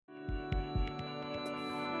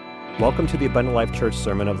Welcome to the Abundant Life Church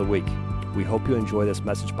Sermon of the Week. We hope you enjoy this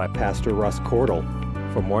message by Pastor Russ Cordle.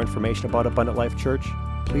 For more information about Abundant Life Church,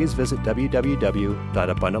 please visit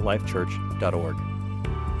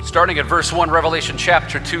www.abundantlifechurch.org. Starting at verse 1, Revelation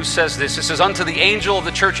chapter 2 says this. It says, "Unto the angel of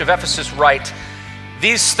the church of Ephesus write,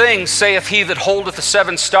 These things saith he that holdeth the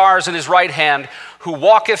 7 stars in his right hand, who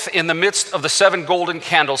walketh in the midst of the 7 golden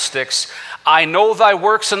candlesticks. I know thy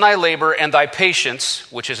works and thy labor and thy patience,"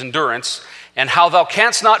 which is endurance, "and how thou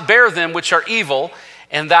canst not bear them which are evil,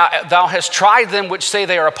 and thou hast tried them which say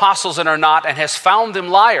they are apostles and are not, and hast found them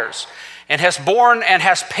liars, and hast borne and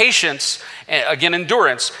hast patience," again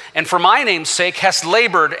endurance, "and for my name's sake hast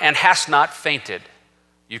labored and hast not fainted."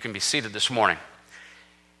 You can be seated this morning.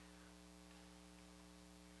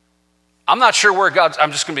 I'm not sure where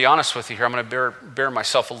I'm just going to be honest with you here. I'm going to bear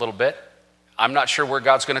myself a little bit. I'm not sure where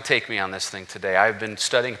God's going to take me on this thing today. I've been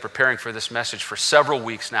studying, preparing for this message for several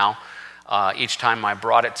weeks now. Each time I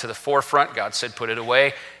brought it to the forefront, God said, put it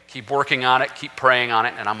away, keep working on it, keep praying on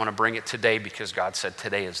it, and I'm going to bring it today because God said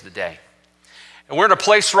today is the day. And we're in a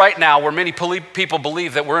place right now where many people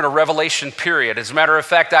believe that we're in a revelation period. As a matter of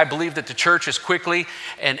fact, I believe that the church is quickly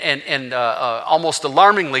and almost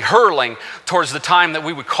alarmingly hurling towards the time that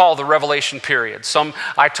we would call the revelation period.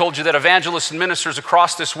 I told you that evangelists and ministers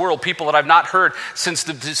across this world, people that I've not heard since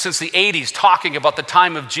the 80s talking about the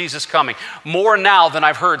time of Jesus coming, more now than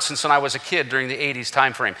I've heard since when I was a kid during the 80s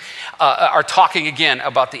time frame, are talking again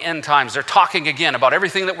about the end times. They're talking again about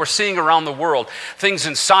everything that we're seeing around the world, things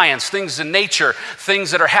in science, things in nature, things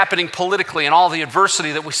that are happening politically and all the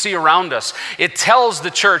adversity that we see around us. It tells the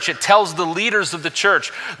church, it tells the leaders of the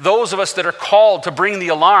church, those of us that are called to bring the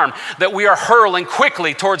alarm, that we are hurling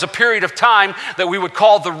quickly towards a period of time that we would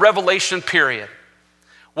call the revelation period.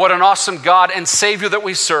 What an awesome God and Savior that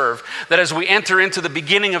we serve, that as we enter into the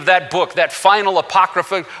beginning of that book, that final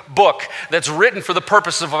apocrypha book that's written for the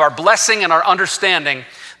purpose of our blessing and our understanding,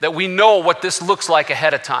 that we know what this looks like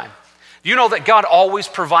ahead of time. You know that God always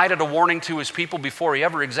provided a warning to his people before he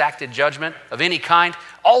ever exacted judgment of any kind?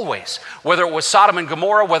 Always. Whether it was Sodom and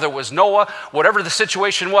Gomorrah, whether it was Noah, whatever the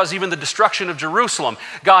situation was, even the destruction of Jerusalem,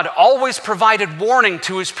 God always provided warning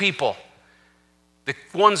to his people. The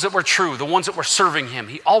ones that were true, the ones that were serving him,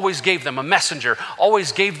 he always gave them a messenger,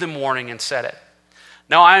 always gave them warning and said it.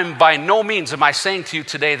 Now, I'm by no means am I saying to you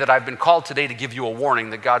today that I've been called today to give you a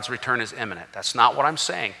warning that God's return is imminent. That's not what I'm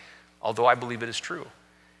saying, although I believe it is true.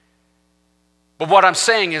 But what I'm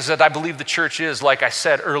saying is that I believe the church is, like I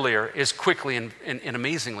said earlier, is quickly and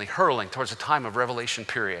amazingly hurling towards a time of revelation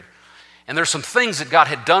period. And there's some things that God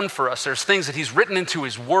had done for us. There's things that he's written into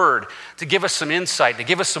his word to give us some insight, to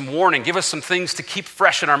give us some warning, give us some things to keep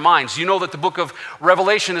fresh in our minds. You know that the book of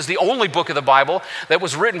Revelation is the only book of the Bible that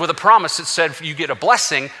was written with a promise that said you get a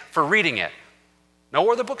blessing for reading it.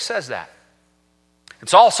 No other book says that.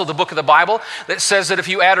 It's also the book of the Bible that says that if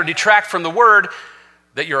you add or detract from the word,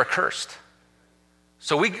 that you're accursed.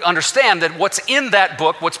 So we understand that what's in that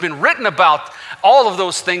book, what's been written about all of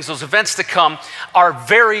those things, those events to come, are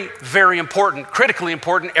very, very important, critically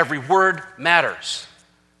important. Every word matters.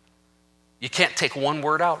 You can't take one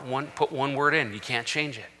word out, put one word in. You can't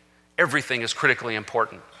change it. Everything is critically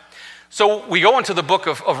important. So we go into the book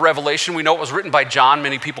of Revelation. We know it was written by John.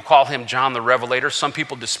 Many people call him John the Revelator. Some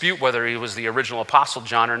people dispute whether he was the original apostle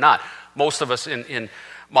John or not. Most of us in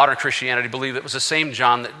modern Christianity believe it was the same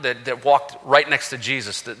John that walked right next to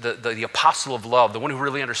Jesus, the apostle of love, the one who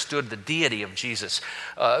really understood the deity of Jesus.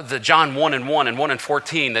 The John 1:1 and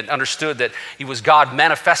 1:14 that understood that he was God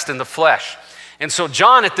manifest in the flesh. And so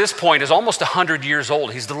John at this point is almost 100 years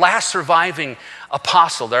old. He's the last surviving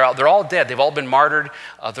apostle. They're all dead. They've all been martyred.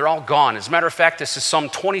 They're all gone. As a matter of fact, this is some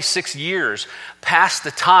 26 years past the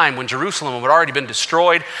time when Jerusalem had already been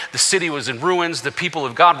destroyed. The city was in ruins. The people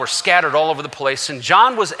of God were scattered all over the place. And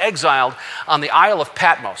John was exiled on the Isle of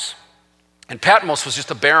Patmos. And Patmos was just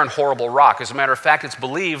a barren, horrible rock. As a matter of fact, it's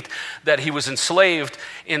believed that he was enslaved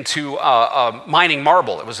into mining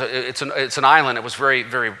marble. It's an island. It was very,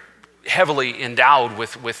 very heavily endowed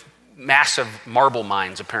with massive marble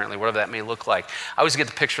mines, apparently, whatever that may look like. I always get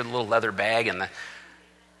the picture of the little leather bag and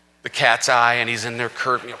the cat's eye, and he's in there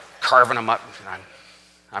carving them up.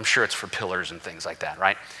 I'm sure it's for pillars and things like that,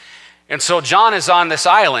 right? And so John is on this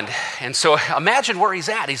island, and so imagine where he's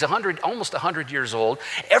at. He's almost 100 years old.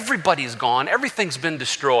 Everybody's gone. Everything's been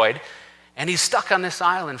destroyed, and he's stuck on this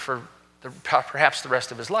island for perhaps the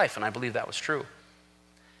rest of his life, and I believe that was true.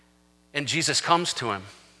 And Jesus comes to him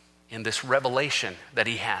in this revelation that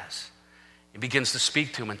he has. He begins to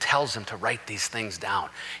speak to him and tells him to write these things down.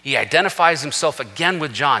 He identifies himself again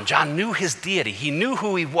with John. John knew his deity. He knew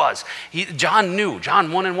who he was. John knew. John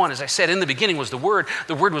 1:1, as I said, in the beginning was the Word.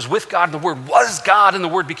 The Word was with God, and the Word was God, and the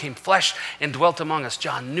Word became flesh and dwelt among us.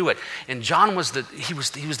 John knew it. And John was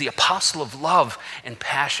the apostle of love and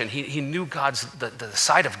passion. He knew the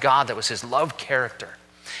side of God that was his love character.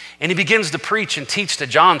 And he begins to preach and teach to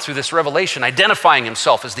John through this revelation, identifying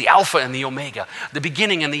himself as the Alpha and the Omega, the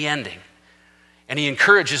beginning and the ending. And he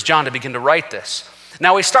encourages John to begin to write this.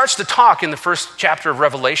 Now he starts to talk in the first chapter of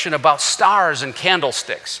Revelation about stars and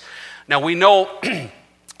candlesticks. Now we know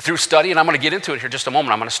through study, and I'm going to get into it here in just a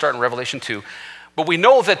moment, I'm going to start in Revelation 2, but we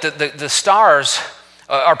know that the stars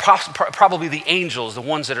are probably the angels, the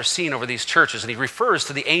ones that are seen over these churches. And he refers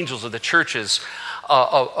to the angels of the churches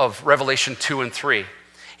of Revelation 2 and 3.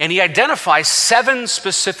 And he identifies 7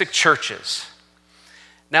 specific churches.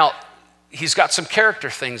 Now, he's got some character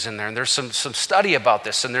things in there, and there's some study about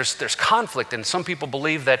this, and there's conflict, and some people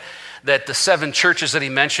believe that the 7 churches that he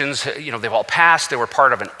mentions, they've all passed, they were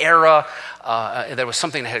part of an era, there was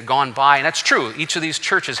something that had gone by, and that's true. Each of these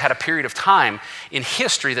churches had a period of time in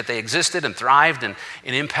history that they existed and thrived and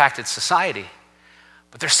impacted society.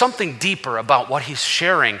 But there's something deeper about what he's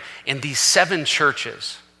sharing in these 7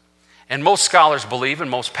 churches. And most scholars believe, and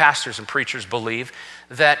most pastors and preachers believe,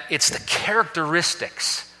 that it's the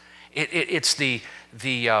characteristics, it's the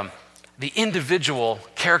individual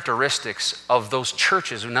characteristics of those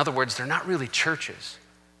churches. In other words, they're not really churches.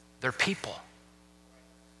 They're people.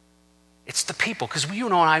 It's the people, because you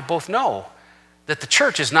and I both know that the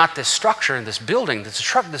church is not this structure and this building.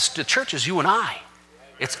 The church is you and I.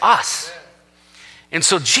 It's us. And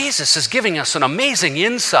so Jesus is giving us an amazing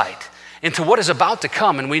insight into what is about to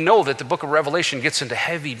come. And we know that the book of Revelation gets into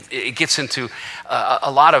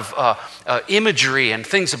a lot of imagery and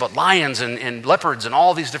things about lions and leopards and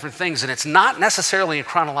all these different things. And it's not necessarily in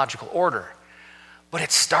chronological order, but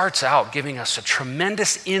it starts out giving us a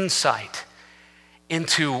tremendous insight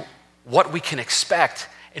into what we can expect,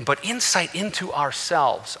 but insight into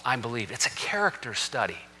ourselves, I believe. It's a character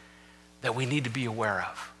study that we need to be aware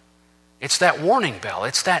of. It's that warning bell.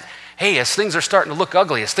 It's that, hey, as things are starting to look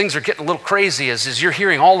ugly, as things are getting a little crazy, as you're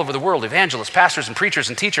hearing all over the world, evangelists, pastors, and preachers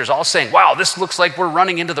and teachers all saying, wow, this looks like we're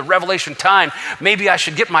running into the Revelation time. Maybe I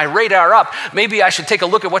should get my radar up. Maybe I should take a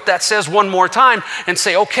look at what that says one more time and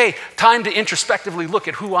say, okay, time to introspectively look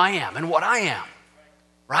at who I am and what I am,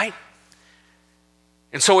 right?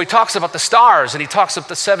 And so he talks about the stars, and he talks about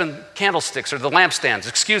the 7 candlesticks, or the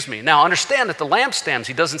lampstands, Now understand that the lampstands,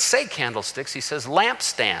 he doesn't say candlesticks, he says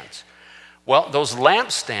lampstands. Well, those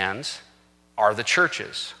lampstands are the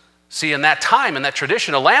churches. See, in that time, in that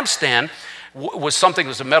tradition, a lampstand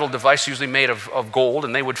was a metal device usually made of gold,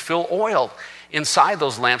 and they would fill oil inside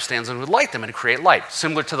those lampstands and would light them and create light,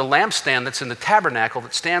 similar to the lampstand that's in the tabernacle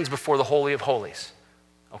that stands before the Holy of Holies,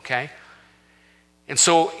 okay? And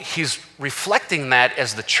so he's reflecting that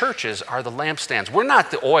as the churches are the lampstands. We're not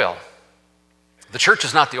the oil. The church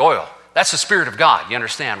is not the oil. That's the Spirit of God, you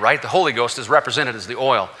understand, right? The Holy Ghost is represented as the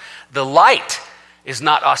oil. The light is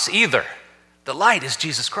not us either. The light is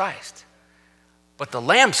Jesus Christ. But the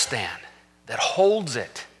lampstand that holds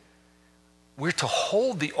it, we're to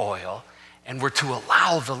hold the oil and we're to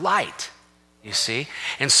allow the light, you see?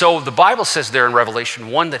 And so the Bible says there in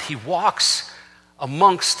Revelation 1 that he walks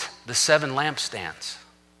amongst the 7 lampstands.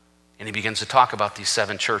 And he begins to talk about these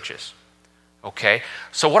 7 churches. Okay,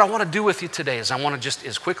 so what I want to do with you today is I want to just,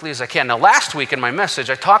 as quickly as I can. Now, last week in my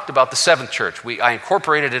message, I talked about the 7th church. I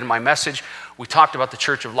incorporated it in my message. We talked about the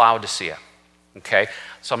church of Laodicea. Okay,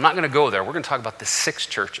 so I'm not going to go there. We're going to talk about the 6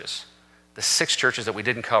 churches. The 6 churches that we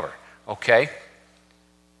didn't cover. Okay?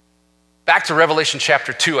 Back to Revelation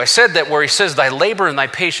chapter 2. I said that where he says, thy labor and thy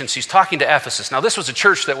patience, he's talking to Ephesus. Now, this was a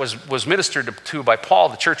church that was ministered to by Paul.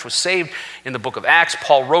 The church was saved in the book of Acts.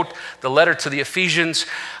 Paul wrote the letter to the Ephesians.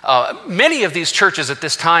 Many of these churches at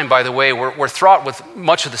this time, by the way, were fraught with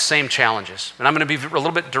much of the same challenges. And I'm going to be a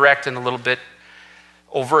little bit direct and a little bit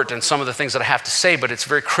overt in some of the things that I have to say, but it's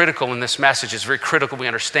very critical in this message. It's very critical we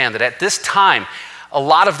understand that at this time, a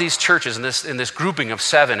lot of these churches in this grouping of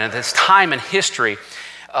 7, at this time in history,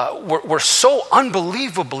 were so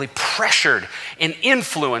unbelievably pressured and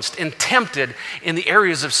influenced and tempted in the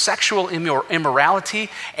areas of sexual immorality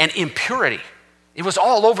and impurity. It was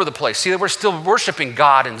all over the place. See, they were still worshiping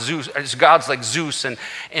God and Zeus, gods like Zeus and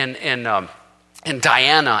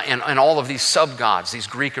Diana and all of these sub-gods, these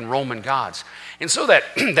Greek and Roman gods. And so that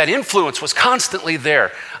influence was constantly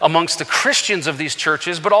there amongst the Christians of these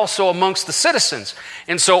churches, but also amongst the citizens.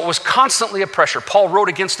 And so it was constantly a pressure. Paul wrote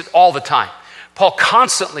against it all the time. Paul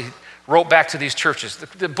constantly wrote back to these churches.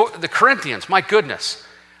 The Corinthians, my goodness.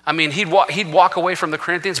 I mean, he'd walk away from the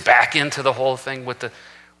Corinthians back into the whole thing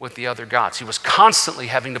with the other gods. He was constantly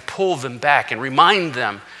having to pull them back and remind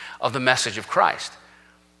them of the message of Christ.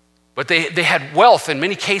 But they had wealth. In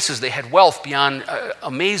many cases, they had wealth beyond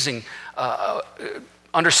amazing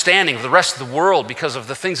understanding of the rest of the world because of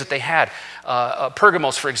the things that they had.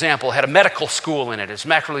 Pergamos, for example, had a medical school in it. Its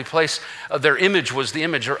immaculately placed, their image was the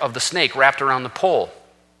image of the snake wrapped around the pole.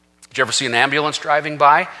 Did you ever see an ambulance driving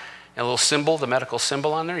by? And a little symbol, the medical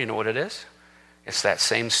symbol on there, you know what it is? It's that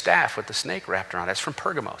same staff with the snake wrapped around it. That's from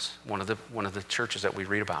Pergamos, one of the churches that we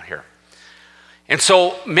read about here. And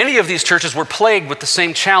so many of these churches were plagued with the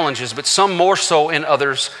same challenges, but some more so in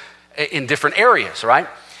others in different areas, right?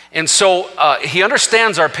 And so he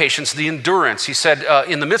understands our patience, the endurance. He said,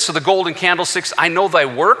 in the midst of the golden candlesticks, I know thy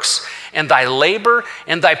works and thy labor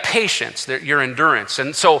and thy patience, your endurance.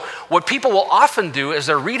 And so what people will often do as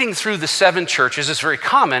they're reading through the 7 churches is very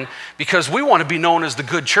common because we want to be known as the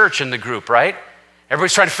good church in the group, right?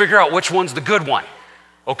 Everybody's trying to figure out which one's the good one.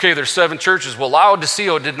 Okay, there's 7 churches. Well,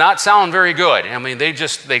 Laodicea did not sound very good. I mean, they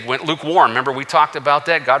went lukewarm. Remember, we talked about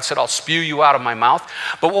that. God said, I'll spew you out of my mouth.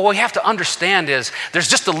 But what we have to understand is there's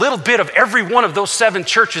just a little bit of every one of those 7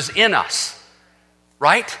 churches in us,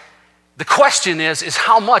 right? The question is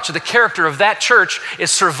how much of the character of that church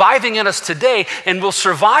is surviving in us today and will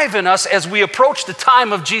survive in us as we approach the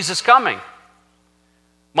time of Jesus coming.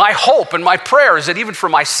 My hope and my prayer is that even for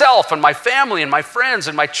myself and my family and my friends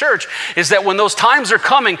and my church is that when those times are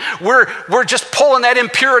coming, we're just pulling that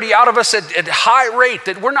impurity out of us at high rate,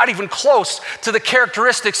 that we're not even close to the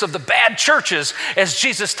characteristics of the bad churches as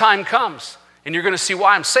Jesus' time comes. And you're going to see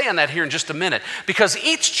why I'm saying that here in just a minute. Because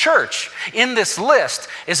each church in this list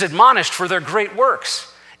is admonished for their great works.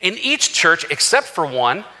 And each church, except for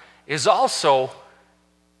one, is also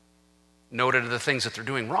noted of the things that they're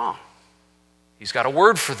doing wrong. He's got a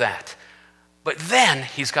word for that. But then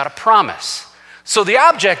he's got a promise. So the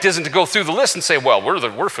object isn't to go through the list and say, well,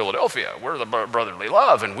 we're Philadelphia, we're the brotherly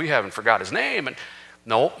love, and we haven't forgot his name. And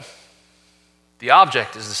no. The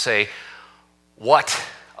object is to say, what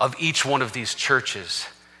of each one of these churches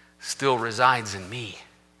still resides in me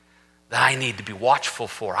that I need to be watchful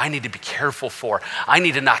for, I need to be careful for, I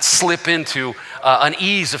need to not slip into an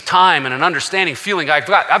ease of time and an understanding, feeling I've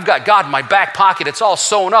got God in my back pocket, it's all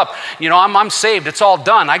sewn up, I'm saved, it's all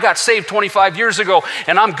done. I got saved 25 years ago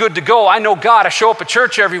and I'm good to go. I know God, I show up at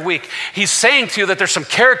church every week. He's saying to you that there's some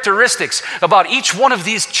characteristics about each one of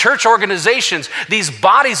these church organizations, these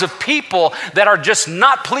bodies of people that are just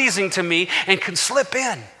not pleasing to me and can slip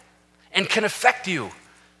in and can affect you.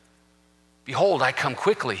 Behold, I come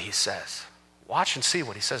quickly, he says. Watch and see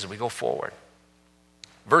what he says as we go forward.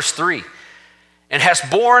 Verse 3, and hast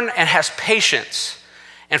borne and hast patience,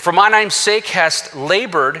 and for my name's sake hast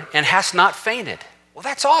labored and hast not fainted. Well,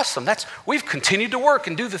 that's awesome. We've continued to work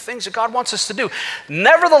and do the things that God wants us to do.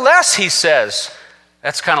 Nevertheless, he says,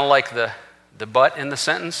 that's kind of like the but in the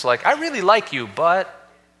sentence, like, I really like you, but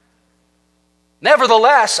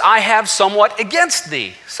nevertheless, I have somewhat against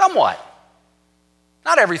thee. Somewhat.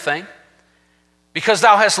 Not everything. Because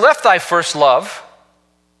thou hast left thy first love.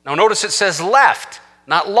 Now notice it says left,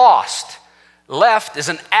 not lost. Left is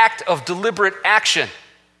an act of deliberate action.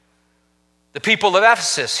 The people of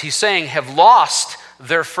Ephesus, he's saying, have left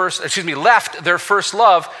their first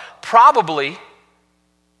love, probably,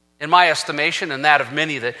 in my estimation, and that of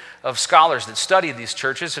many of scholars that study these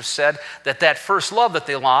churches, have said that first love that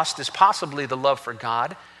they lost is possibly the love for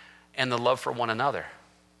God and the love for one another.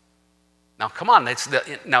 Now, come on.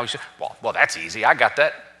 Now you say, well, that's easy. I got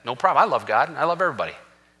that. No problem. I love God and I love everybody.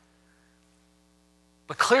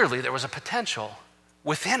 But clearly there was a potential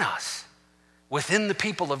within us, within the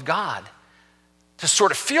people of God, to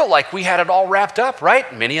sort of feel like we had it all wrapped up,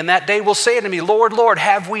 right? Many in that day will say to me, Lord, Lord,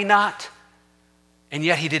 have we not? And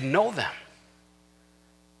yet he didn't know them.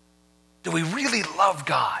 Do we really love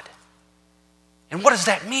God? And what does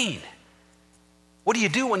that mean? What do you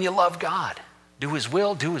do when you love God? Do his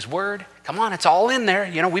will, do his word. Come on, it's all in there.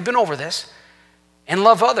 We've been over this. And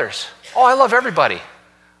love others. Oh, I love everybody.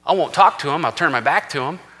 I won't talk to them. I'll turn my back to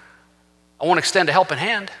them. I won't extend a helping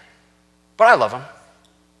hand. But I love them.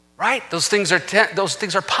 Right? Those things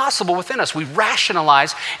are possible within us. We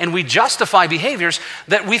rationalize and we justify behaviors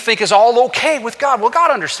that we think is all okay with God. Well, God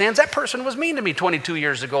understands that person was mean to me 22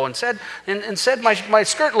 years ago and said my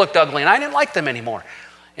skirt looked ugly and I didn't like them anymore.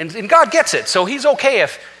 And God gets it. So he's okay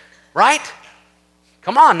if, right?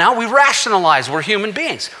 Come on now, we rationalize, we're human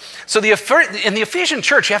beings. So in the Ephesian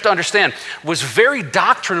church, you have to understand, was very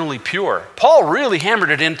doctrinally pure. Paul really hammered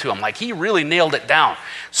it into them, like he really nailed it down.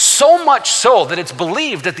 So much so that it's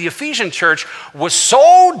believed that the Ephesian church was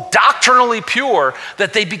so doctrinally pure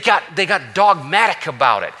that they got dogmatic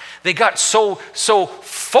about it. They got so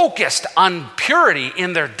focused on purity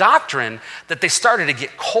in their doctrine that they started to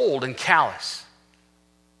get cold and callous.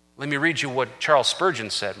 Let me read you what Charles Spurgeon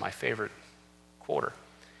said, my favorite quoter.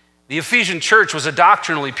 The Ephesian church was a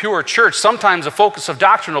doctrinally pure church. Sometimes a focus of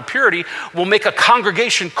doctrinal purity will make a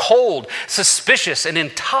congregation cold, suspicious, and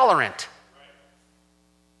intolerant.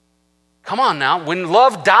 Come on now. When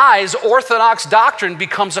love dies, orthodox doctrine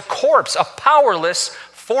becomes a corpse, a powerless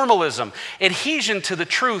formalism. Adhesion to the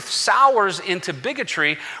truth sours into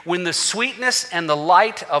bigotry when the sweetness and the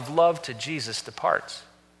light of love to Jesus departs.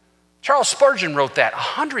 Charles Spurgeon wrote that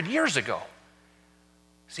 100 years ago.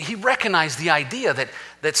 See, he recognized the idea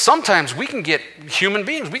that sometimes we can get, human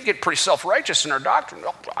beings, we can get pretty self-righteous in our doctrine.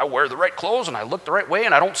 Oh, I wear the right clothes and I look the right way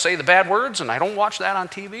and I don't say the bad words and I don't watch that on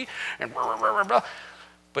TV and blah, blah, blah, blah.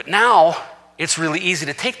 But now it's really easy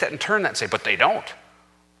to take that and turn that and say, but they don't.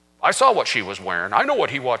 I saw what she was wearing. I know what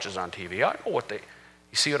he watches on TV. I know what they,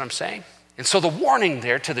 you see what I'm saying? And so the warning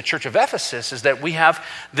there to the church of Ephesus is that we have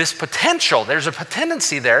this potential. There's a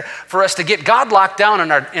tendency there for us to get God locked down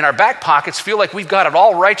in our back pockets, feel like we've got it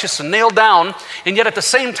all righteous and nailed down, and yet at the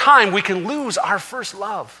same time we can lose our first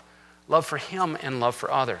love for him and love for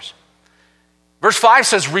others. Verse 5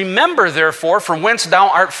 says, remember therefore from whence thou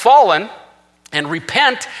art fallen, and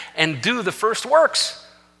repent and do the first works.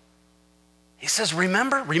 He says,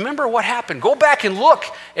 remember what happened. Go back and look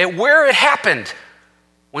at where it happened.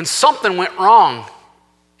 When something went wrong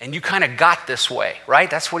and you kind of got this way, right?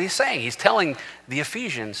 That's what he's saying. He's telling the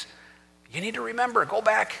Ephesians, you need to remember, go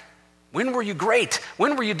back. When were you great?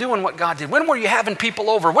 When were you doing what God did? When were you having people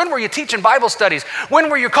over? When were you teaching Bible studies? When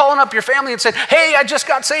were you calling up your family and said, hey, I just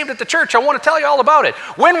got saved at the church. I want to tell you all about it.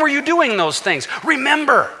 When were you doing those things?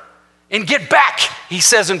 Remember and get back, he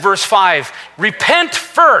says in verse 5. Repent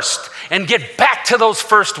first and get back to those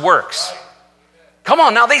first works. Come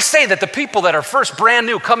on, now they say that the people that are first brand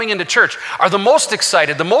new coming into church are the most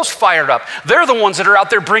excited, the most fired up. They're the ones that are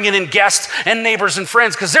out there bringing in guests and neighbors and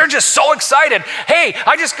friends because they're just so excited. Hey,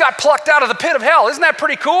 I just got plucked out of the pit of hell. Isn't that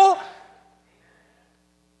pretty cool?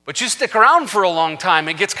 But you stick around for a long time,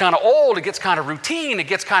 it gets kind of old, it gets kind of routine, it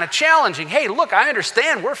gets kind of challenging. Hey, look, I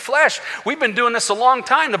understand, we're flesh. We've been doing this a long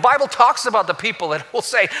time. The Bible talks about the people that will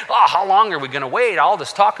say, oh, how long are we going to wait? All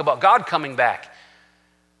this talk about God coming back.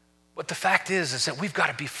 But the fact is that we've got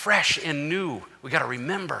to be fresh and new. We've got to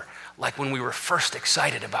remember like when we were first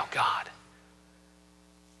excited about God.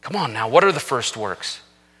 Come on now, what are the first works?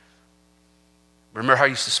 Remember how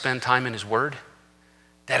you used to spend time in his word?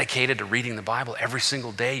 Dedicated to reading the Bible every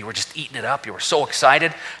single day. You were just eating it up. You were so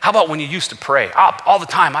excited. How about when you used to pray? All the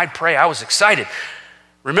time I'd pray. I was excited.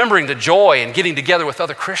 Remembering the joy and getting together with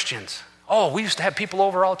other Christians. Oh, we used to have people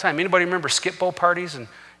over all the time. Anybody remember skip-bo parties and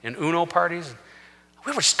Uno parties?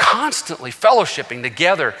 We were just constantly fellowshipping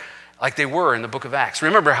together like they were in the book of Acts.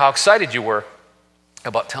 Remember how excited you were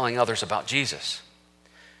about telling others about Jesus.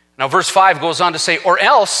 Now verse 5 goes on to say, or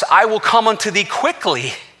else I will come unto thee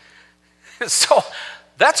quickly. So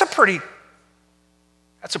that's a pretty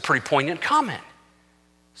poignant comment.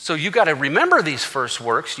 So you got to remember these first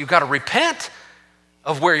works. You got to repent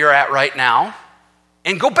of where you're at right now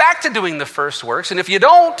and go back to doing the first works. And if you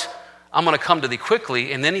don't, I'm going to come to thee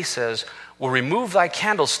quickly. And then he says, will remove thy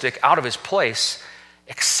candlestick out of his place,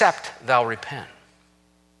 except thou repent.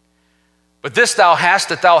 But this thou hast,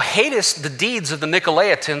 that thou hatest the deeds of the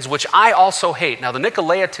Nicolaitans, which I also hate. Now the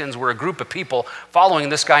Nicolaitans were a group of people following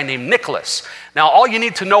this guy named Nicholas. Now all you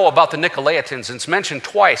need to know about the Nicolaitans, and it's mentioned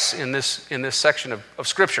twice in this section of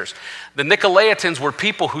scriptures. The Nicolaitans were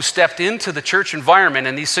people who stepped into the church environment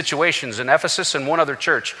in these situations in Ephesus and one other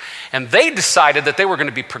church. And they decided that they were going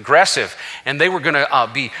to be progressive, and they were going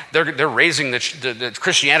to they're raising the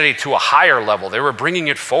Christianity to a higher level. They were bringing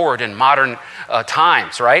it forward in modern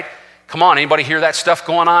times, right? Come on, anybody hear that stuff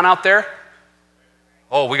going on out there?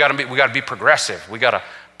 Oh, we got to be progressive. We got to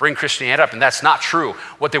bring Christianity up, and that's not true.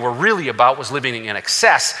 What they were really about was living in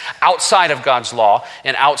excess outside of God's law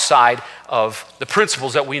and outside of the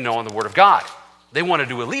principles that we know in the Word of God. They wanted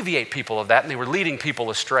to alleviate people of that, and they were leading people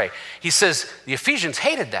astray. He says the Ephesians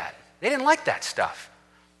hated that. They didn't like that stuff.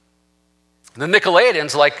 The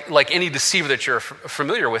Nicolaitans, like any deceiver that you're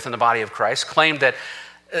familiar with in the body of Christ, claimed that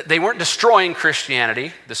they weren't destroying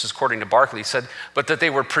Christianity, this is according to Barclay, he said, but that they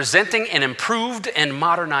were presenting an improved and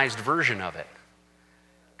modernized version of it.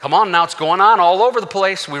 Come on now, it's going on all over the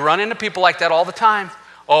place. We run into people like that all the time.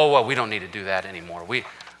 Oh, well, we don't need to do that anymore. We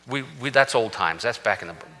that's old times. That's back in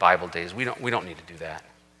the Bible days. We don't need to do that.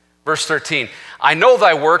 Verse 13, I know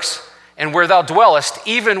thy works and where thou dwellest,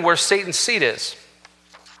 even where Satan's seat is.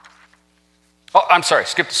 Oh, I'm sorry,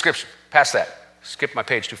 skip the scripture. Past that. Skip my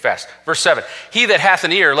page too fast. Verse 7, he that hath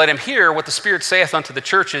an ear, let him hear what the Spirit saith unto the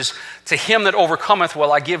churches. To him that overcometh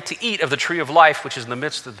will I give to eat of the tree of life, which is in the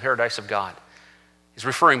midst of the paradise of God. He's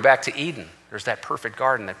referring back to Eden. There's that perfect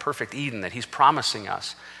garden, that perfect Eden that he's promising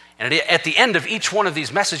us. And at the end of each one of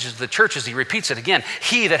these messages to the churches, he repeats it again.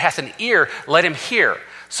 He that hath an ear, let him hear.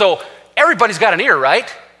 So everybody's got an ear,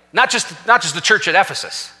 right? Not just the church at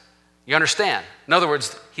Ephesus. You understand? In other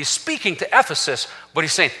words, he's speaking to Ephesus, but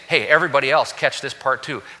he's saying, hey, everybody else, catch this part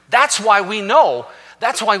too. That's why we know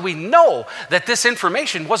that this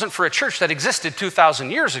information wasn't for a church that existed 2,000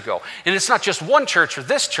 years ago. And it's not just one church or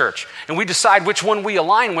this church, and we decide which one we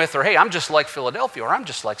align with, or hey, I'm just like Philadelphia, or I'm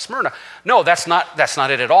just like Smyrna. No, that's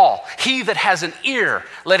not it at all. He that has an ear,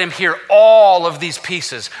 let him hear all of these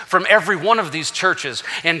pieces from every one of these churches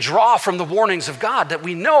and draw from the warnings of God that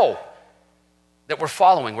we know that we're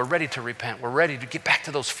following. We're ready to repent. We're ready to get back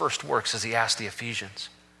to those first works as he asked the Ephesians.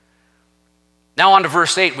 Now on to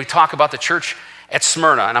verse 8, we talk about the church at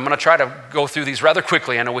Smyrna, and I'm going to try to go through these rather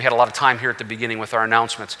quickly. I know we had a lot of time here at the beginning with our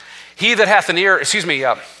announcements. He that hath an ear,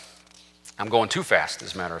 I'm going too fast,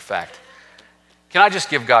 as a matter of fact. Can I just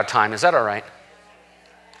give God time? Is that all right?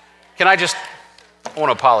 I want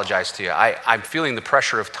to apologize to you. I'm feeling the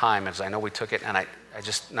pressure of time as I know we took it, and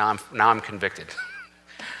now I'm convicted.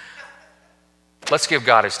 Let's give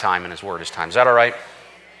God his time and his word his time. Is that all right?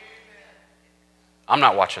 I'm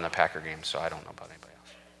not watching the Packer game, so I don't know about anybody else.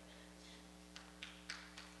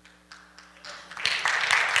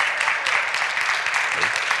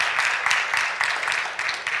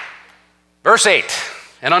 Verse 8,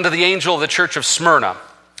 and unto the angel of the church of Smyrna.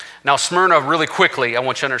 Now, Smyrna, really quickly, I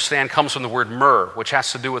want you to understand, comes from the word myrrh, which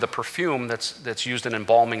has to do with a perfume that's used in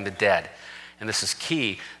embalming the dead. And this is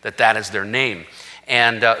key, that is their name.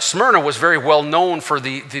 And Smyrna was very well known for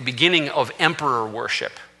the beginning of emperor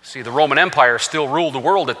worship. See, the Roman Empire still ruled the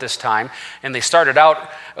world at this time, and they started out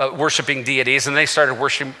worshiping deities, and they started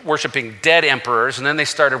worshiping dead emperors, and then they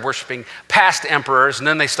started worshiping past emperors, and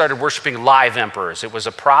then they started worshiping live emperors. It was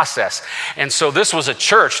a process. And so this was a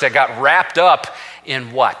church that got wrapped up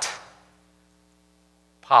in what?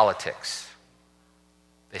 Politics.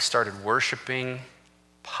 They started worshiping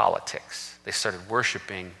politics. They started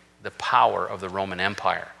worshiping the power of the Roman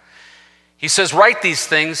Empire. He says, write these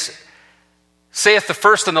things, saith the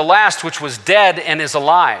first and the last, which was dead and is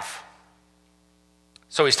alive.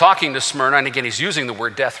 So he's talking to Smyrna, and again, he's using the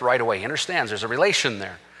word death right away. He understands there's a relation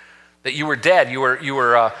there. That you were dead,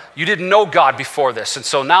 you didn't know God before this, and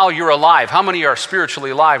so now you're alive. How many are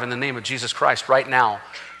spiritually alive in the name of Jesus Christ right now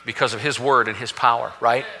because of his word and his power,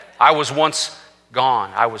 right? I was once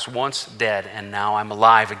gone. I was once dead, and now I'm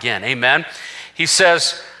alive again. Amen? He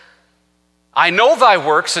says, I know thy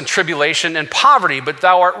works and tribulation and poverty, but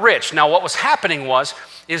thou art rich. Now, what was happening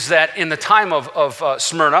is that in the time of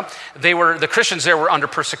Smyrna, the Christians there were under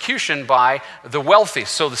persecution by the wealthy.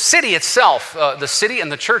 So the city itself, the city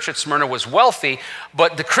and the church at Smyrna was wealthy,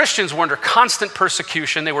 but the Christians were under constant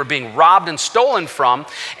persecution. They were being robbed and stolen from,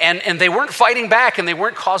 and they weren't fighting back, and they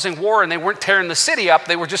weren't causing war, and they weren't tearing the city up.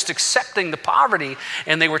 They were just accepting the poverty,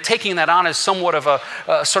 and they were taking that on as somewhat of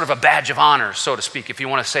a sort of a badge of honor, so to speak, if you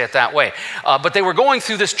want to say it that way. But they were going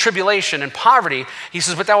through this tribulation and poverty. He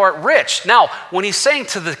says, but thou art rich. Now, when he's saying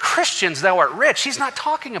to the Christians, thou art rich, he's not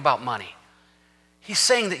talking about money. He's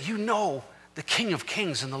saying that you know the King of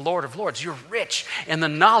Kings and the Lord of Lords. You're rich in the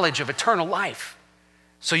knowledge of eternal life.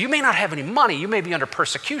 So you may not have any money. You may be under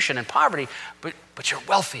persecution and poverty, but you're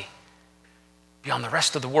wealthy beyond the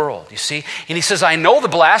rest of the world, you see? And he says, I know the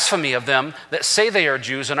blasphemy of them that say they are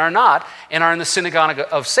Jews and are not, and are in the synagogue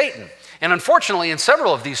of Satan. And unfortunately, in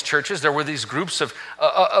several of these churches, there were these groups of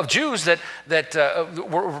Jews that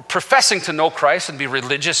were professing to know Christ and be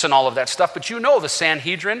religious and all of that stuff. But you know the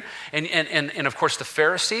Sanhedrin and of course the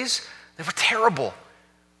Pharisees, they were terrible.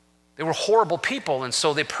 They were horrible people, and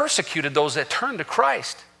so they persecuted those that turned to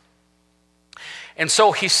Christ. And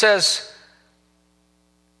so he says,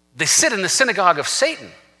 they sit in the synagogue of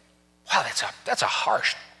Satan. Wow, that's a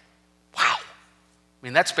harsh, wow. I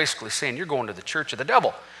mean, that's basically saying you're going to the church of the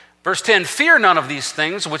devil. Verse 10, fear none of these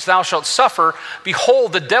things which thou shalt suffer.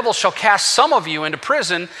 Behold, the devil shall cast some of you into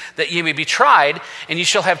prison that ye may be tried, and ye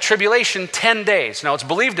shall have tribulation 10 days. Now, it's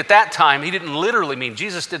believed at that time,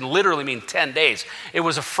 Jesus didn't literally mean 10 days. It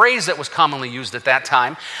was a phrase that was commonly used at that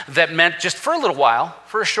time that meant just for a little while,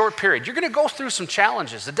 for a short period. You're going to go through some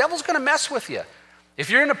challenges. The devil's going to mess with you.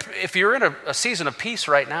 If you're in a season of peace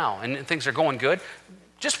right now and things are going good,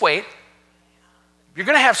 Just wait. You're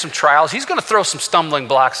going to have some trials. He's going to throw some stumbling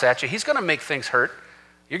blocks at you. He's going to make things hurt.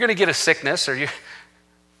 You're going to get a sickness or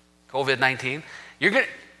COVID-19. You're going to,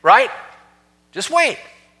 right? Just wait.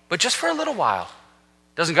 But just for a little while.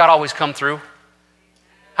 Doesn't God always come through?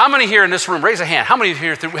 How many here in this room, raise a hand, how many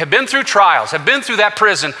here have been through trials, have been through that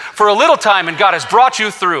prison for a little time and God has brought you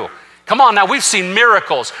through? Come on now, we've seen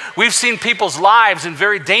miracles. We've seen people's lives in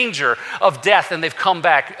very danger of death and they've come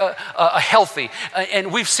back healthy.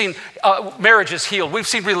 And we've seen marriages healed. We've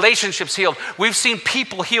seen relationships healed. We've seen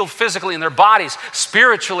people healed physically in their bodies,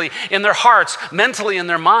 spiritually, in their hearts, mentally in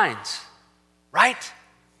their minds. Right?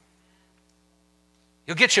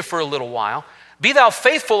 He'll get you for a little while. Be thou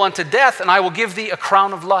faithful unto death, and I will give thee a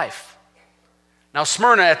crown of life. Now,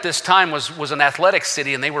 Smyrna at this time was an athletic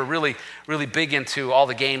city, and they were really, really big into all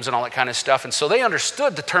the games and all that kind of stuff. And so they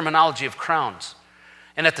understood the terminology of crowns.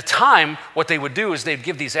 And at the time, what they would do is they'd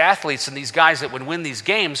give these athletes and these guys that would win these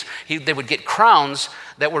games, they would get crowns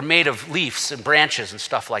that were made of leaves and branches and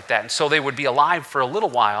stuff like that. And so they would be alive for a little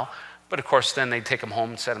while, but of course then they'd take them home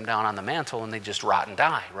and set them down on the mantle, and they'd just rot and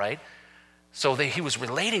die, right? So he was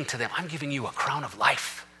relating to them, I'm giving you a crown of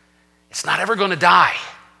life. It's not ever going to die.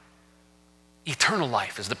 Eternal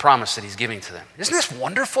life is the promise that he's giving to them. Isn't this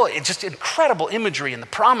wonderful? It's just incredible imagery and the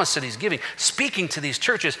promise that he's giving, speaking to these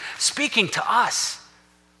churches, speaking to us.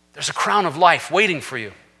 There's a crown of life waiting for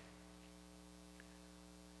you.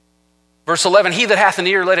 Verse 11, he that hath an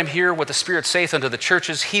ear, let him hear what the Spirit saith unto the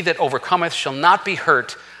churches. He that overcometh shall not be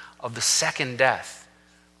hurt of the second death.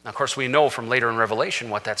 Now, of course, we know from later in Revelation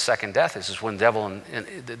what that second death is when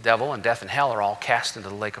the devil and death and hell are all cast into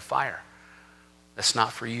the lake of fire. That's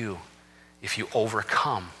not for you. If you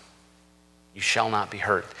overcome, you shall not be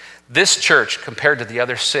hurt. This church, compared to the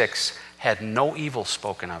other 6, had no evil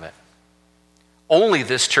spoken of it. Only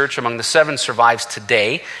this church among the 7 survives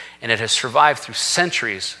today, and it has survived through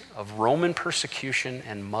centuries of Roman persecution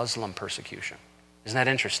and Muslim persecution. Isn't that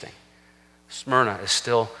interesting? Smyrna is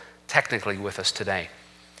still technically with us today.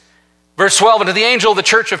 Verse 12, and to the angel of the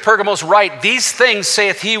church of Pergamos write, these things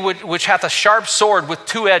saith he which hath a sharp sword with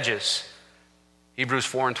 2 edges. Hebrews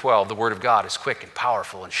 4 and 12, the word of God is quick and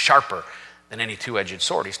powerful and sharper than any 2-edged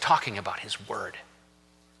sword. He's talking about his word.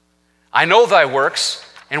 I know thy works,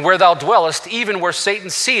 and where thou dwellest, even where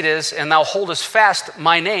Satan's seat is, and thou holdest fast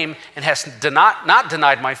my name, and hast not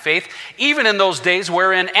denied my faith, even in those days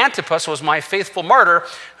wherein Antipas was my faithful martyr,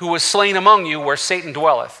 who was slain among you, where Satan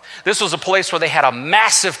dwelleth. This was a place where they had a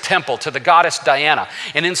massive temple to the goddess Diana.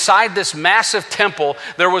 And inside this massive temple,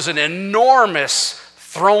 there was an enormous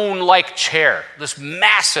throne-like chair. This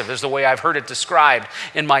massive is the way I've heard it described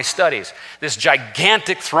in my studies. This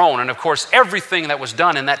gigantic throne. And of course, everything that was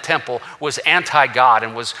done in that temple was anti-God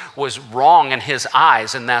and was wrong in his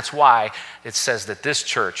eyes. And that's why it says that this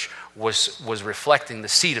church was reflecting the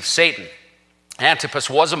seed of Satan. Antipas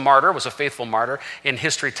was a martyr, was a faithful martyr. And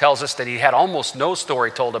history tells us that he had almost no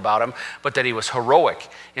story told about him, but that he was heroic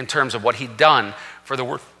in terms of what he'd done for the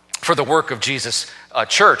work of Jesus'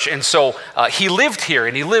 church. And so he lived here,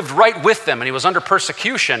 and he lived right with them, and he was under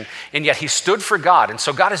persecution, and yet he stood for God. And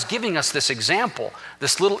so God is giving us this example,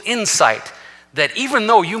 this little insight, that even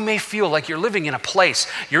though you may feel like you're living in a place,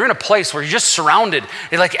 you're in a place where you're just surrounded,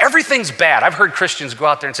 like everything's bad. I've heard Christians go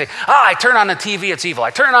out there and say, I turn on the TV, it's evil.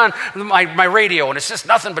 I turn on my radio, and it's just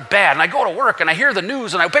nothing but bad. And I go to work, and I hear the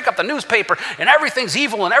news, and I pick up the newspaper, and everything's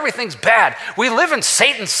evil, and everything's bad. We live in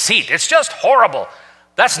Satan's seat. It's just horrible.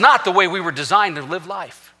 That's not the way we were designed to live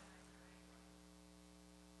life.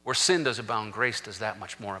 Where sin does abound, grace does that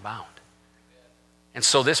much more abound. And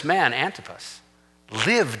so this man, Antipas,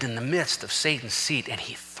 lived in the midst of Satan's seat, and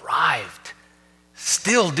he thrived,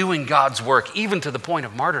 still doing God's work, even to the point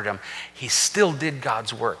of martyrdom. He still did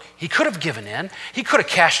God's work. He could have given in. He could have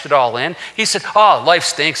cashed it all in. He said, life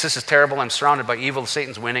stinks. This is terrible. I'm surrounded by evil.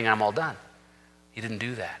 Satan's winning. I'm all done. He didn't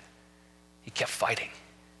do that. He kept fighting,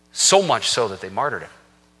 so much so that they martyred him.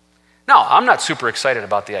 Now, I'm not super excited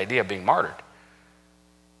about the idea of being martyred,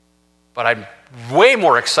 but I'm way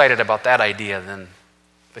more excited about that idea than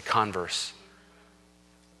the converse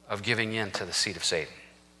of giving in to the seed of Satan.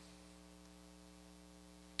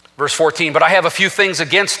 Verse 14, but I have a few things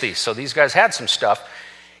against thee. So these guys had some stuff.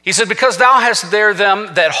 He said, because thou hast there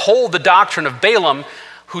them that hold the doctrine of Balaam,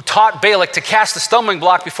 who taught Balak to cast the stumbling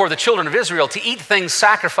block before the children of Israel, to eat things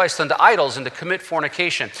sacrificed unto idols, and to commit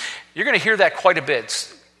fornication. You're going to hear that quite a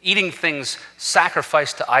bit. Eating things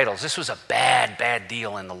sacrificed to idols. This was a bad, bad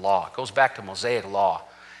deal in the law. It goes back to Mosaic law.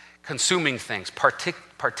 Consuming things,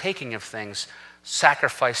 partaking of things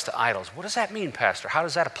sacrificed to idols. What does that mean, Pastor? How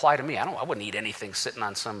does that apply to me? I wouldn't eat anything sitting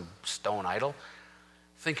on some stone idol.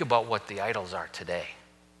 Think about what the idols are today.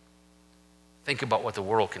 Think about what the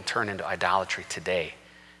world can turn into idolatry today.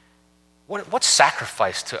 What's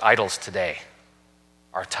sacrificed to idols today?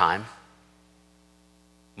 Our time,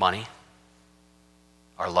 money,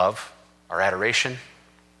 our love, our adoration,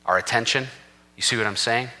 our attention. You see what I'm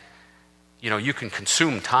saying? You can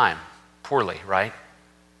consume time poorly, right?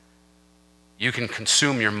 You can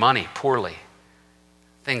consume your money poorly.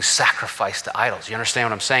 Things sacrificed to idols. You understand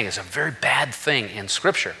what I'm saying? It's a very bad thing in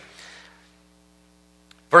Scripture.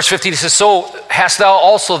 Verse 15, he says, so hast thou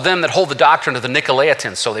also them that hold the doctrine of the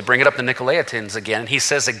Nicolaitans. So they bring it up, the Nicolaitans again. And he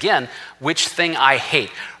says again, which thing I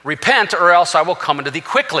hate. Repent, or else I will come unto thee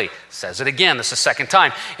quickly. Says it again, this is the second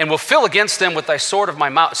time. And will fill against them with thy sword of my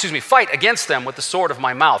mouth. Fight against them with the sword of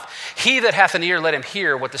my mouth. He that hath an ear, let him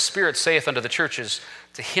hear what the Spirit saith unto the churches.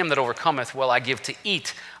 To him that overcometh will I give to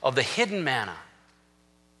eat of the hidden manna.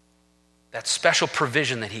 That special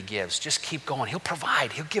provision that he gives. Just keep going. He'll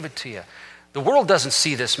provide. He'll give it to you. The world doesn't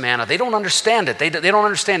see this manna. They don't understand it. They don't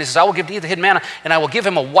understand. He says, I will give to you the hidden manna, and I will give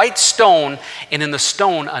him a white stone, and in the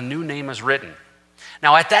stone a new name is written.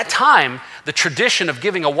 Now, at that time, the tradition of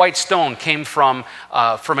giving a white stone came from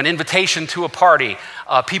an invitation to a party.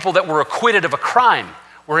 People that were acquitted of a crime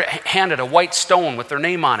were handed a white stone with their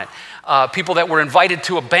name on it. People that were invited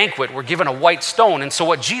to a banquet were given a white stone. And so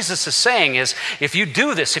what Jesus is saying is, if you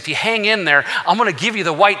do this, if you hang in there, I'm going to give you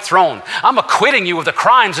the white throne. I'm acquitting you of the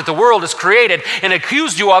crimes that the world has created and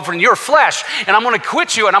accused you of in your flesh. And I'm going to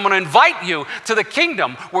acquit you and I'm going to invite you to the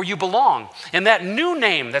kingdom where you belong. And that new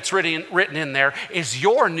name that's written in there is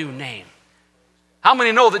your new name. How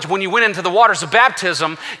many know that when you went into the waters of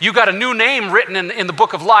baptism, you got a new name written in the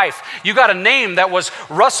book of life? You got a name that was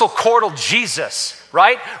Russell Cordle Jesus,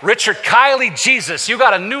 right? Richard Kiley Jesus. You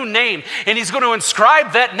got a new name, and he's going to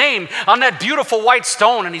inscribe that name on that beautiful white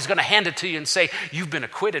stone, and he's going to hand it to you and say, you've been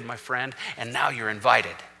acquitted, my friend, and now you're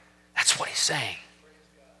invited. That's what he's saying.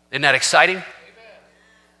 Isn't that exciting? He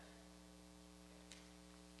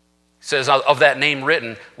says, of that name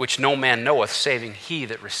written, which no man knoweth, saving he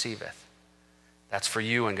that receiveth. That's for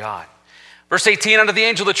you and God. Verse 18, unto the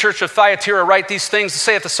angel of the church of Thyatira write these things,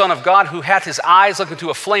 saith the Son of God, who hath his eyes like unto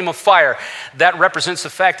a flame of fire. That represents the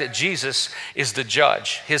fact that Jesus is the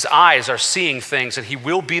judge. His eyes are seeing things, and he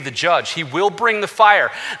will be the judge. He will bring the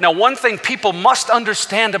fire. Now, one thing people must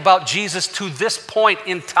understand about Jesus to this point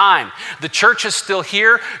in time, the church is still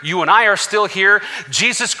here, you and I are still here.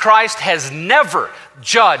 Jesus Christ has never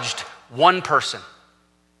judged one person.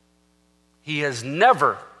 He has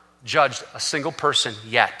never judged a single person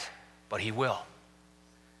yet, but he will.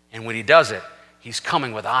 And when he does it, he's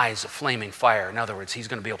coming with eyes of flaming fire. In other words, he's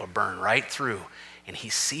going to be able to burn right through, and he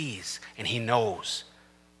sees and he knows,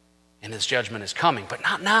 and his judgment is coming, but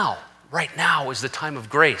not now. Right now is the time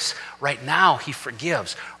of grace. Right now he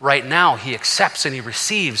forgives. Right now he accepts and he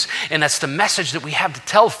receives, and that's the message that we have to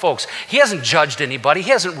tell folks. He hasn't judged anybody.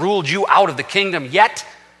 He hasn't ruled you out of the kingdom yet.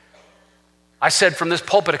 I said from this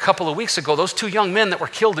pulpit a couple of weeks ago, those two young men that were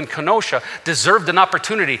killed in Kenosha deserved an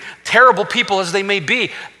opportunity. Terrible people as they may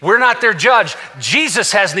be, we're not their judge.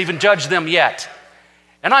 Jesus hasn't even judged them yet.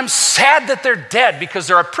 And I'm sad that they're dead, because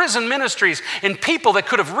there are prison ministries and people that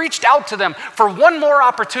could have reached out to them for one more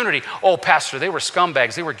opportunity. Oh, Pastor, they were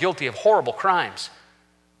scumbags. They were guilty of horrible crimes.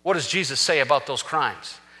 What does Jesus say about those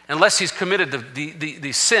crimes? Unless he's committed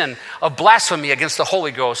the sin of blasphemy against the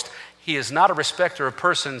Holy Ghost, he is not a respecter of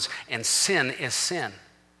persons, and sin is sin.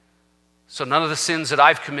 So none of the sins that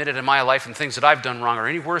I've committed in my life and things that I've done wrong are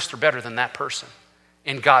any worse or better than that person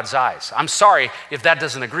in God's eyes. I'm sorry if that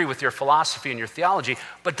doesn't agree with your philosophy and your theology,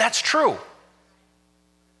 but that's true.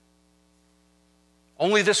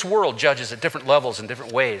 Only this world judges at different levels in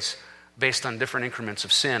different ways based on different increments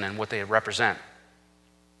of sin and what they represent.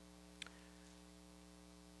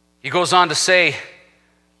 He goes on to say,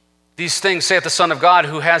 these things saith the Son of God,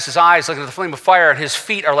 who has his eyes like the flame of fire, and his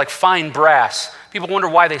feet are like fine brass. People wonder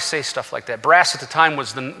why they say stuff like that. Brass at the time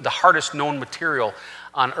was the hardest known material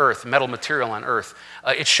on earth, metal material on earth.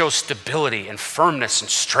 It shows stability and firmness and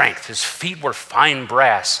strength. His feet were fine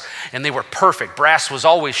brass, and they were perfect. Brass was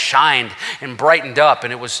always shined and brightened up,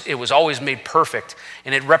 and it was always made perfect,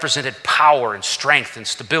 and it represented power and strength and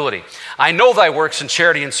stability. I know thy works and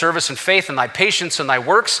charity and service and faith and thy patience and thy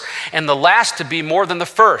works, and the last to be more than the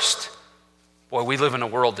first. Boy, we live in a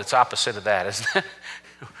world that's opposite of that, isn't it?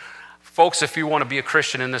 Folks, if you want to be a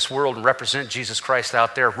Christian in this world and represent Jesus Christ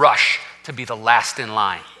out there, rush to be the last in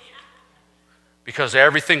line. Because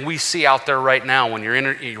everything we see out there right now, when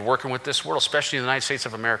you're working with this world, especially in the United States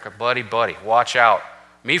of America, buddy, watch out.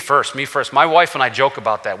 Me first. My wife and I joke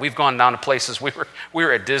about that. We've gone down to places. We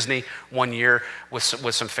were at Disney one year with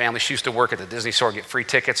some family. She used to work at the Disney store, get free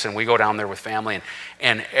tickets, and we go down there with family.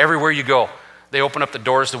 And everywhere you go, they open up the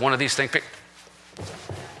doors to one of these things.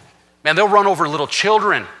 Man, they'll run over little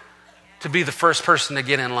children to be the first person to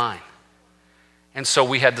get in line. And so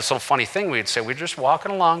we had this little funny thing. We'd say, we're just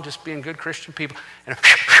walking along, just being good Christian people, and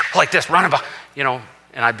like this, running about,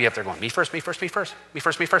 and I'd be up there going, me first, me first, me first, me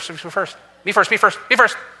first, me first, me first, me first, me first, me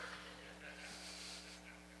first.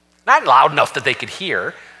 Not loud enough that they could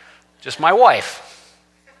hear, just my wife.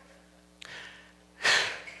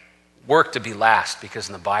 Work to be last, because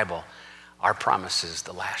in the Bible, our promise is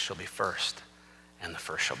the last shall be first, and the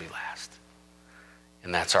first shall be last.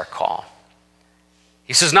 And that's our call.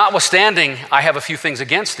 He says, notwithstanding, I have a few things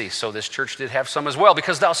against thee. So this church did have some as well.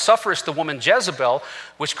 Because thou sufferest the woman Jezebel,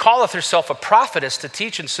 which calleth herself a prophetess, to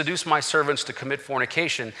teach and seduce my servants to commit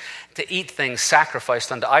fornication, to eat things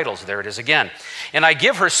sacrificed unto idols. There it is again. And I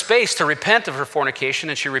give her space to repent of her fornication,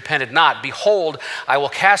 and she repented not. Behold, I will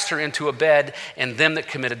cast her into a bed, and them that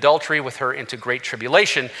commit adultery with her into great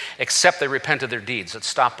tribulation, except they repent of their deeds. Let's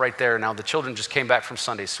stop right there. Now, the children just came back from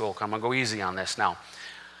Sunday school. I'm going to go easy on this now.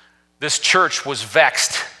 This church was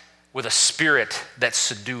vexed with a spirit that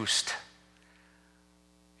seduced.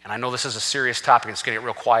 And I know this is a serious topic. It's going to get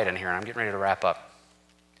real quiet in here, and I'm getting ready to wrap up.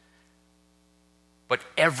 But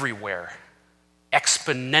everywhere,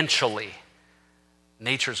 exponentially,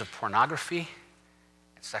 natures of pornography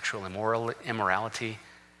and sexual immorality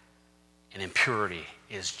and impurity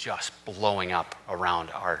is just blowing up around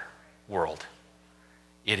our world.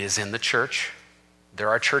 It is in the church. There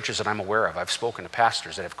are churches that I'm aware of. I've spoken to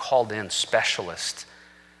pastors that have called in specialists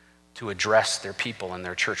to address their people in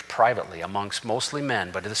their church privately amongst mostly men,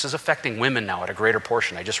 but this is affecting women now at a greater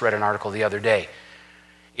portion. I just read an article the other day.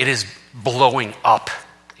 It is blowing up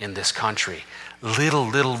in this country.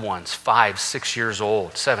 Little ones, 5, 6 years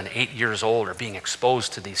old, 7, 8 years old, are being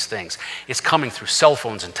exposed to these things. It's coming through cell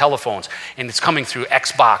phones and telephones, and it's coming through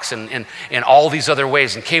Xbox and all these other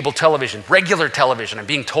ways, and cable television, regular television. I'm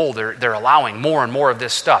being told they're allowing more and more of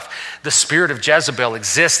this stuff. The spirit of Jezebel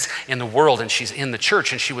exists in the world, and she's in the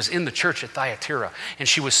church, and she was in the church at Thyatira, and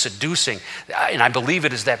she was seducing. And I believe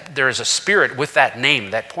it is that there is a spirit with that name,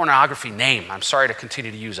 that pornography name. I'm sorry to continue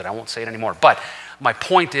to use it. I won't say it anymore, but my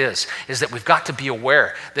point is that we've got to be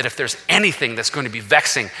aware that if there's anything that's going to be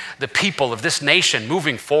vexing the people of this nation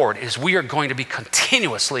moving forward, is we are going to be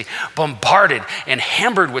continuously bombarded and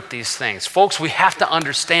hammered with these things. Folks, we have to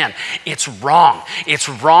understand it's wrong. It's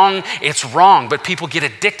wrong. It's wrong. But people get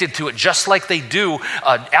addicted to it just like they do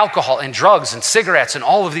alcohol and drugs and cigarettes and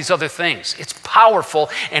all of these other things. It's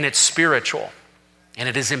powerful and it's spiritual. And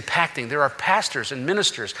it is impacting. There are pastors and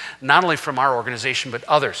ministers, not only from our organization, but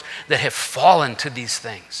others, that have fallen to these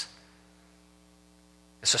things.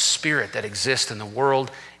 It's a spirit that exists in the world,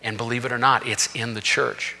 and believe it or not, it's in the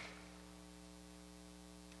church.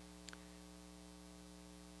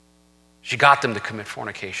 She got them to commit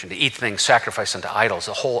fornication, to eat things sacrificed unto idols,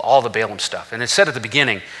 all the Balaam stuff. And it said at the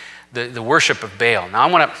beginning, the worship of Baal. Now I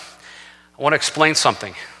want to explain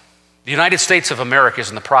something. The United States of America is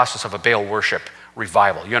in the process of a Baal worship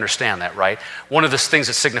revival. You understand that, right? One of the things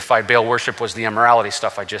that signified Baal worship was the immorality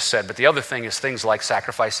stuff I just said, but the other thing is things like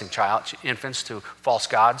sacrificing infants to false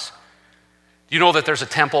gods. Do you know that there's a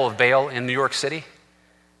temple of Baal in New York City?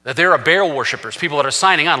 That there are Baal worshipers, people that are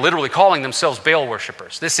signing on, literally calling themselves Baal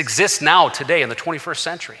worshipers. This exists now, today, in the 21st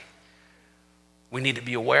century. We need to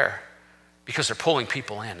be aware, because they're pulling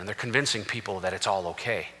people in and they're convincing people that it's all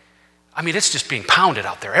okay. I mean, it's just being pounded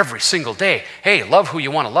out there every single day. Hey, love who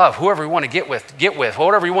you want to love. Whoever you want to get with.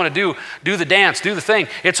 Whatever you want to do the dance, do the thing.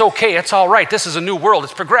 It's okay. It's all right. This is a new world.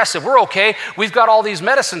 It's progressive. We're okay. We've got all these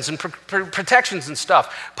medicines and protections and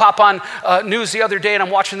stuff. Pop on news the other day, and I'm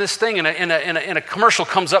watching this thing, and a commercial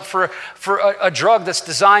comes up for a drug that's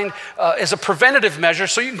designed as a preventative measure,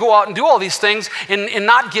 so you can go out and do all these things and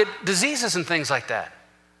not get diseases and things like that.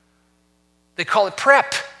 They call it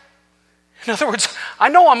PrEP. In other words, I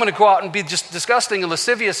know I'm going to go out and be just disgusting and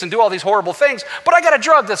lascivious and do all these horrible things, but I got a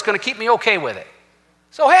drug that's going to keep me okay with it.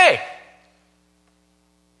 So hey,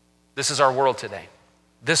 this is our world today.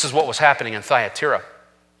 This is what was happening in Thyatira.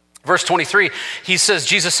 Verse 23,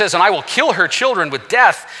 Jesus says, and I will kill her children with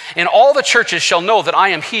death, and all the churches shall know that I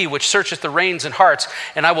am he which searcheth the reins and hearts,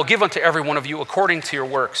 and I will give unto every one of you according to your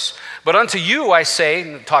works. But unto you I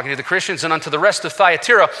say, talking to the Christians, and unto the rest of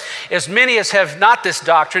Thyatira, as many as have not this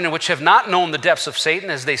doctrine, and which have not known the depths of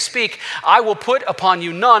Satan as they speak, I will put upon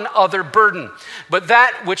you none other burden, but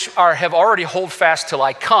that which have already hold fast till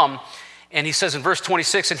I come. And he says in verse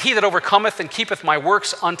 26, and he that overcometh and keepeth my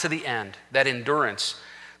works unto the end, that endurance,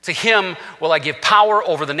 to him will I give power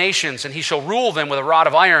over the nations, and he shall rule them with a rod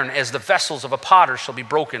of iron, as the vessels of a potter shall be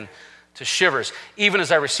broken to shivers, even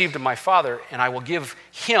as I received of my Father, and I will give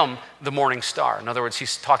him the morning star. In other words,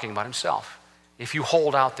 he's talking about himself. if you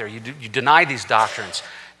hold out there, you deny these doctrines,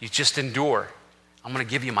 you just endure. I'm going to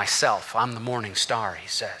give you myself. I'm the morning star, he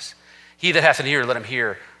says. He that hath an ear, let him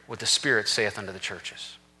hear what the Spirit saith unto the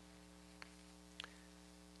churches.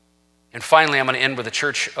 And finally, I'm going to end with the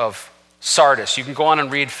church of Sardis. You can go on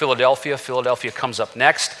and read Philadelphia. Philadelphia comes up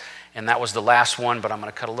next, and that was the last one, but I'm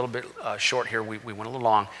going to cut a little bit short here. We went a little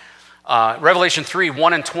long. Revelation 3,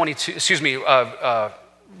 1 and 22,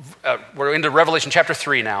 we're into Revelation chapter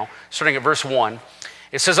 3 now, starting at verse 1.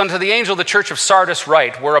 It says, unto the angel of the church of Sardis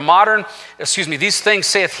write, these things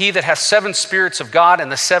saith he that hath 7 spirits of God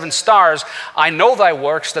and the 7 stars. I know thy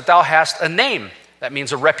works, that thou hast a name. That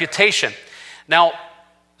means a reputation. Now,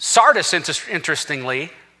 Sardis,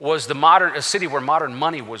 interestingly, was a city where modern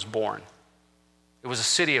money was born. It was a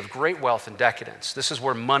city of great wealth and decadence. This is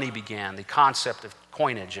where money began, the concept of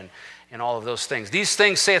coinage and all of those things. These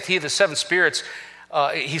things saith he, the 7 spirits.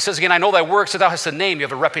 He says again, I know thy works, that thou hast a name, you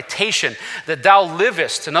have a reputation, that thou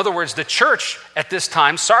livest. In other words, the church at this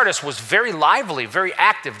time, Sardis, was very lively, very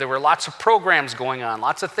active. There were lots of programs going on,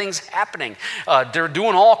 lots of things happening. They're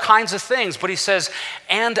doing all kinds of things. But he says,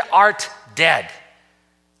 and art dead.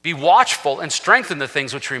 Be watchful and strengthen the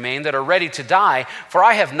things which remain that are ready to die, for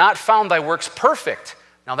I have not found thy works perfect.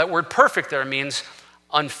 Now that word perfect there means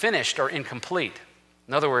unfinished or incomplete.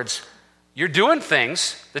 In other words, you're doing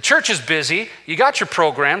things, the church is busy, you got your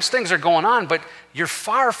programs, things are going on, but you're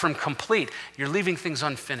far from complete. You're leaving things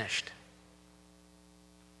unfinished.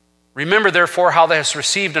 Remember therefore how thou hast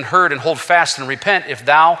received and heard, and hold fast and repent, if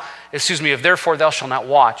therefore thou shalt not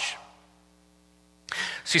watch.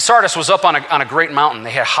 See, Sardis was up on a great mountain.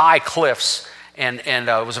 They had high cliffs, and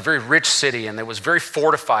it was a very rich city, and it was very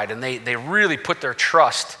fortified, and they really put their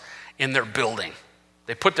trust in their building.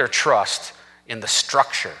 They put their trust in the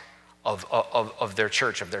structure of their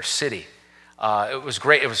church, of their city. It was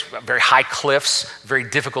great. It was very high cliffs, very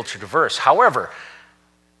difficult to traverse. However,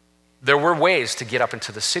 there were ways to get up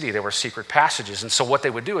into the city. There were secret passages. And so what they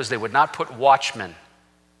would do is they would not put watchmen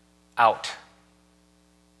out.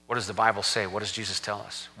 What does the Bible say? What does Jesus tell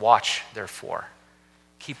us? Watch, therefore.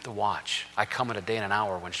 Keep the watch. I come at a day and an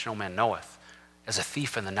hour when no man knoweth, as a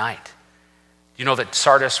thief in the night. You know that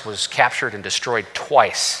Sardis was captured and destroyed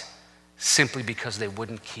twice simply because they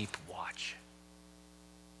wouldn't keep watch.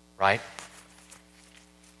 Right?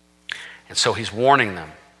 And so he's warning them.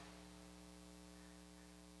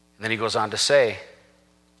 And then he goes on to say,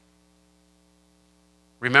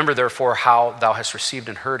 remember therefore how thou hast received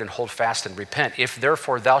and heard, and hold fast and repent. If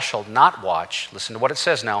therefore thou shalt not watch, listen to what it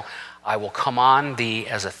says now, I will come on thee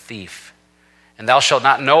as a thief, and thou shalt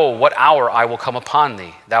not know what hour I will come upon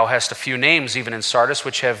thee. Thou hast a few names even in Sardis,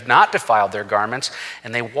 which have not defiled their garments,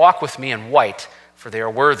 and they walk with me in white, for they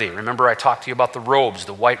are worthy. Remember I talked to you about the robes,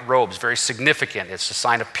 the white robes, very significant. It's a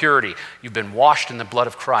sign of purity. You've been washed in the blood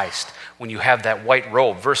of Christ when you have that white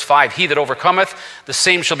robe. Verse 5, he that overcometh, the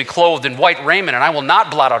same shall be clothed in white raiment, and I will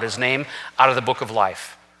not blot out his name out of the book of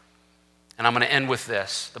life. And I'm going to end with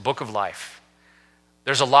this, the book of life.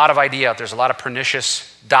 There's a lot of idea out there. There's a lot of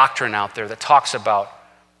pernicious doctrine out there that talks about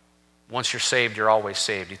once you're saved, you're always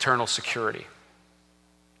saved, eternal security.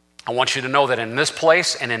 I want you to know that in this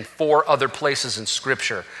place and in 4 other places in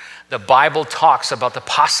Scripture, the Bible talks about the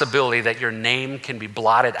possibility that your name can be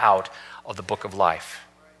blotted out of the book of life.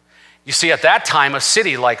 You see, at that time, a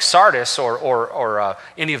city like Sardis or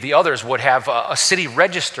any of the others would have a city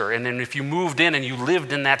register. And then if you moved in and you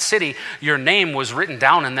lived in that city, your name was written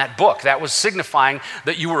down in that book. That was signifying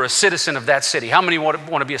that you were a citizen of that city. How many want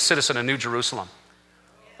to be a citizen of New Jerusalem?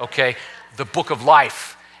 Okay, the book of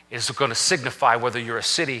life is going to signify whether you're a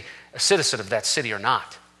citizen of that city or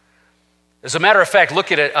not. As a matter of fact,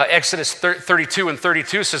 look at it, Exodus 32 and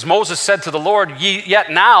 32 says, Moses said to the Lord,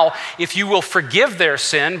 yet now, if you will forgive their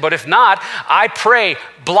sin, but if not, I pray,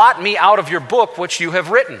 blot me out of your book which you have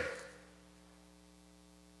written.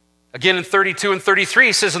 Again in 32 and 33,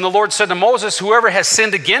 he says, and the Lord said to Moses, whoever has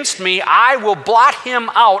sinned against me, I will blot him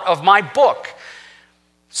out of my book.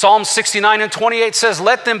 Psalm 69 and 28 says,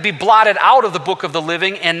 let them be blotted out of the book of the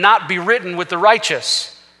living and not be written with the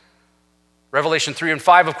righteous. Revelation 3 and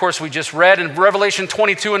 5, of course, we just read, and Revelation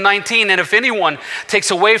 22 and 19, and if anyone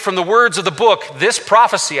takes away from the words of the book this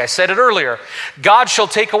prophecy, I said it earlier, God shall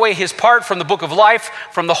take away his part from the book of life,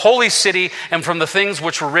 from the holy city, and from the things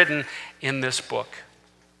which were written in this book.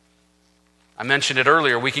 I mentioned it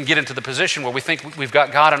earlier, we can get into the position where we think we've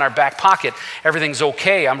got God in our back pocket. Everything's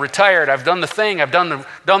okay, I'm retired, I've done the thing, I've done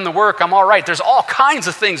the work, I'm all right. There's all kinds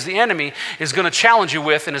of things the enemy is going to challenge you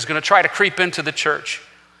with and is going to try to creep into the church.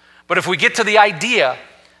 But if we get to the idea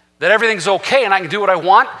that everything's okay and I can do what I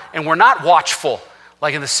want and we're not watchful,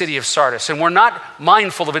 like in the city of Sardis, and we're not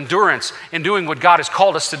mindful of endurance in doing what God has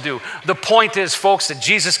called us to do. The point is, folks, that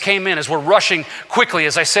Jesus came in as we're rushing quickly,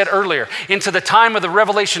 as I said earlier, into the time of the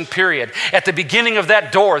Revelation period. At the beginning of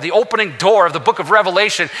that door, the opening door of the book of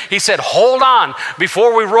Revelation, he said, hold on,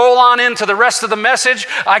 before we roll on into the rest of the message,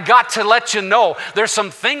 I got to let you know there's some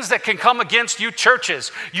things that can come against you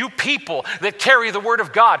churches, you people that carry the word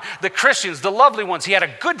of God, the Christians, the lovely ones. He had a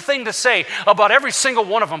good thing to say about every single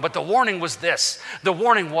one of them, but the warning was this. The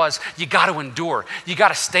warning was, you got to endure. You got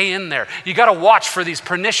to stay in there. You got to watch for these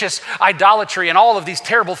pernicious idolatry and all of these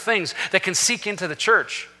terrible things that can seek into the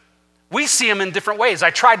church. We see them in different ways. I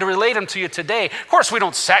tried to relate them to you today. Of course, we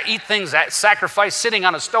don't eat things that sacrifice sitting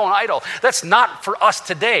on a stone idol. That's not for us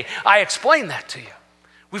today. I explained that to you.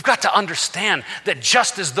 We've got to understand that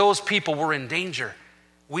just as those people were in danger,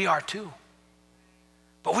 we are too.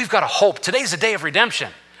 But we've got a hope. Today's the day of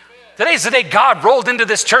redemption. Today's the day God rolled into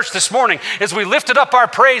this church this morning as we lifted up our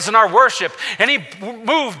praise and our worship, and he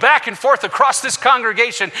moved back and forth across this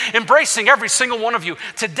congregation, embracing every single one of you.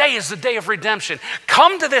 Today is the day of redemption.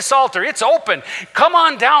 Come to this altar. It's open. Come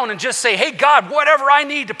on down and just say, hey, God, whatever I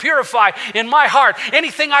need to purify in my heart,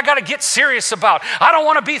 anything I got to get serious about. I don't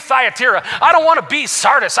want to be Thyatira. I don't want to be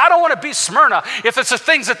Sardis. I don't want to be Smyrna. If it's the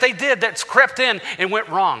things that they did that's crept in and went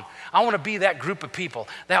wrong. I want to be that group of people,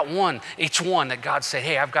 that one, each one that God said,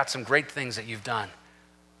 hey, I've got some great things that you've done.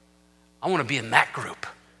 I want to be in that group.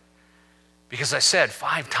 Because I said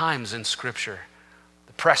 5 times in Scripture,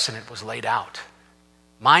 the precedent was laid out.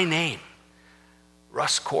 My name,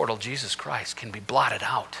 Russ Cordle, Jesus Christ, can be blotted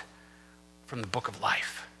out from the book of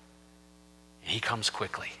life. And he comes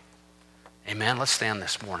quickly. Amen. Let's stand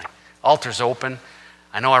this morning. Altar's open.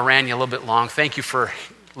 I know I ran you a little bit long. Thank you for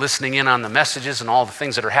listening in on the messages and all the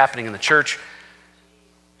things that are happening in the church.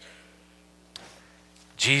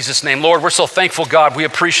 In Jesus' name, Lord, we're so thankful, God. We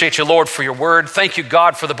appreciate you, Lord, for your word. Thank you,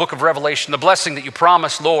 God, for the book of Revelation, the blessing that you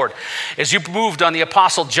promised, Lord, as you moved on the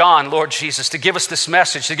Apostle John, Lord Jesus, to give us this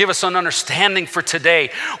message, to give us an understanding for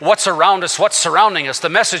today, what's around us, what's surrounding us, the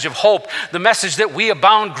message of hope, the message that we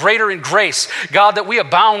abound greater in grace, God, that we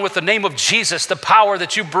abound with the name of Jesus, the power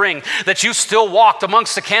that you bring, that you still walked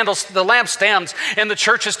amongst the candles, the lampstands in the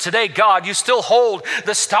churches today, God. You still hold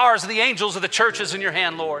the stars of the angels of the churches in your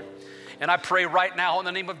hand, Lord. And I pray right now in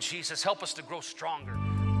the name of Jesus, help us to grow stronger.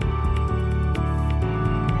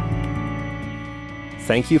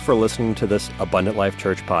 Thank you for listening to this Abundant Life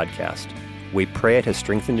Church podcast. We pray it has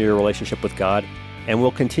strengthened your relationship with God and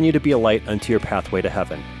will continue to be a light unto your pathway to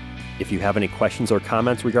heaven. If you have any questions or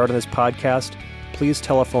comments regarding this podcast, please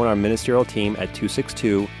telephone our ministerial team at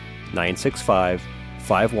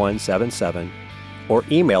 262-965-5177 or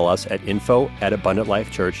email us at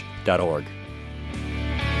info@abundantlifechurch.org.